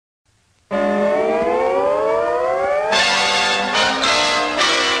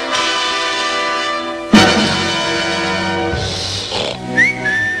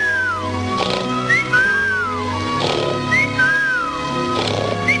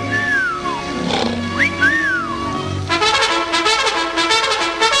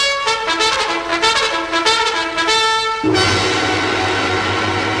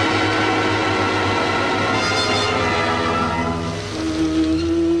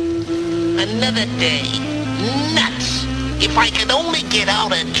another day. Nuts! If I could only get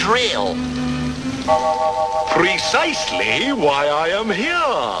out a drill. Precisely why I am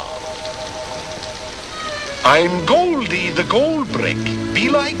here. I'm Goldie the Goldbrick. Be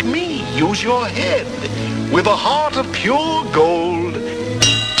like me, use your head. With a heart of pure gold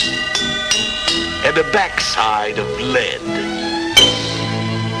and a backside of lead.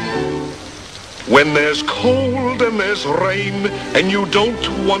 When there's cold and there's rain and you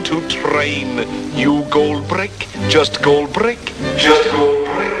don't want to train, you Goldbrick, just Goldbrick, just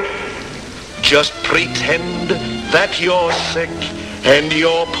Goldbrick. Just pretend that you're sick and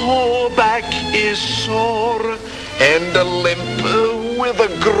your poor back is sore and a limp with a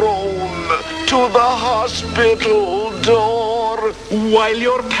groan to the hospital door. While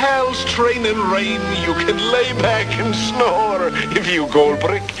your pals train in rain, you can lay back and snore. If you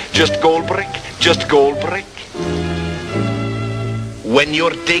Goldbrick, just Goldbrick, just Goldbrick. When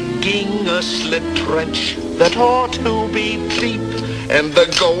you're digging a slit trench that ought to be deep, and the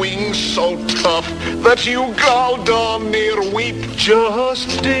going's so tough that you go down near weep,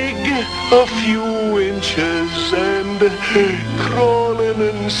 just dig a few inches and crawl in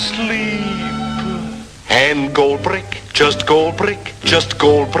and sleep. And Goldbrick, just Goldbrick, just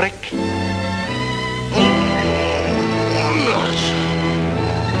Goldbrick.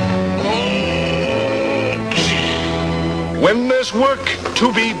 When there's work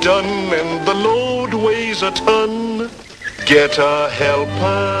to be done and the load weighs a ton, get a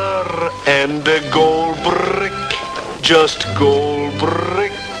helper and a Goldbrick, just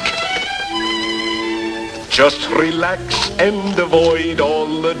Goldbrick. Just relax and avoid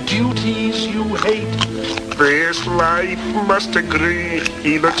all the duties you hate. This life must agree,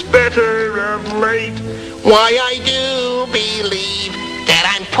 he looks better of late. Why, I do believe that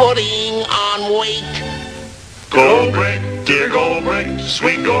I'm putting on weight. Goldbrick, dear Goldbrick,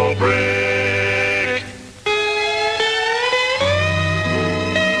 sweet Goldbrick.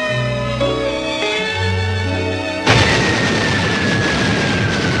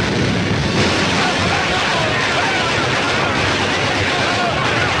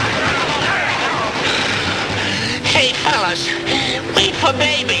 Hey, fellas, wait for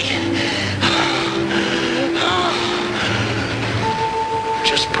baby.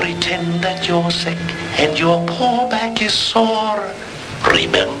 Just pretend that you're sick and your poor back is sore.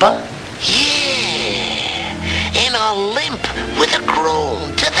 Remember? Yeah. And I'll limp with a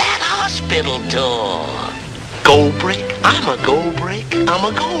groan to that hospital door. Goldbrick, I'm a Goldbrick, I'm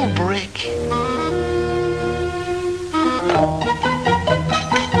a Goldbrick.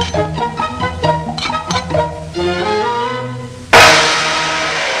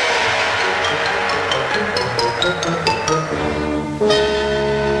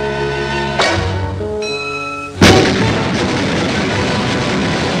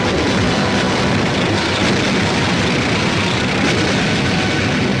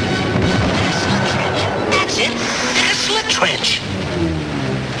 Trench.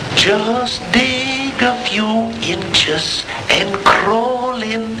 Just dig a few inches and crawl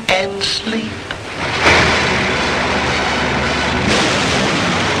in and sleep.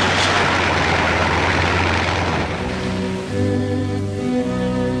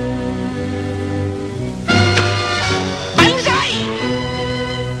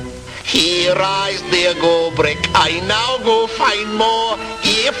 Here lies their Goldbrick, I now go find more.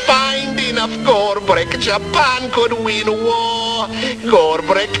 If find enough Goldbrick, Japan could win war.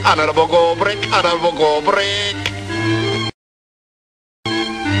 Goldbrick, honorable Goldbrick, honorable Goldbrick.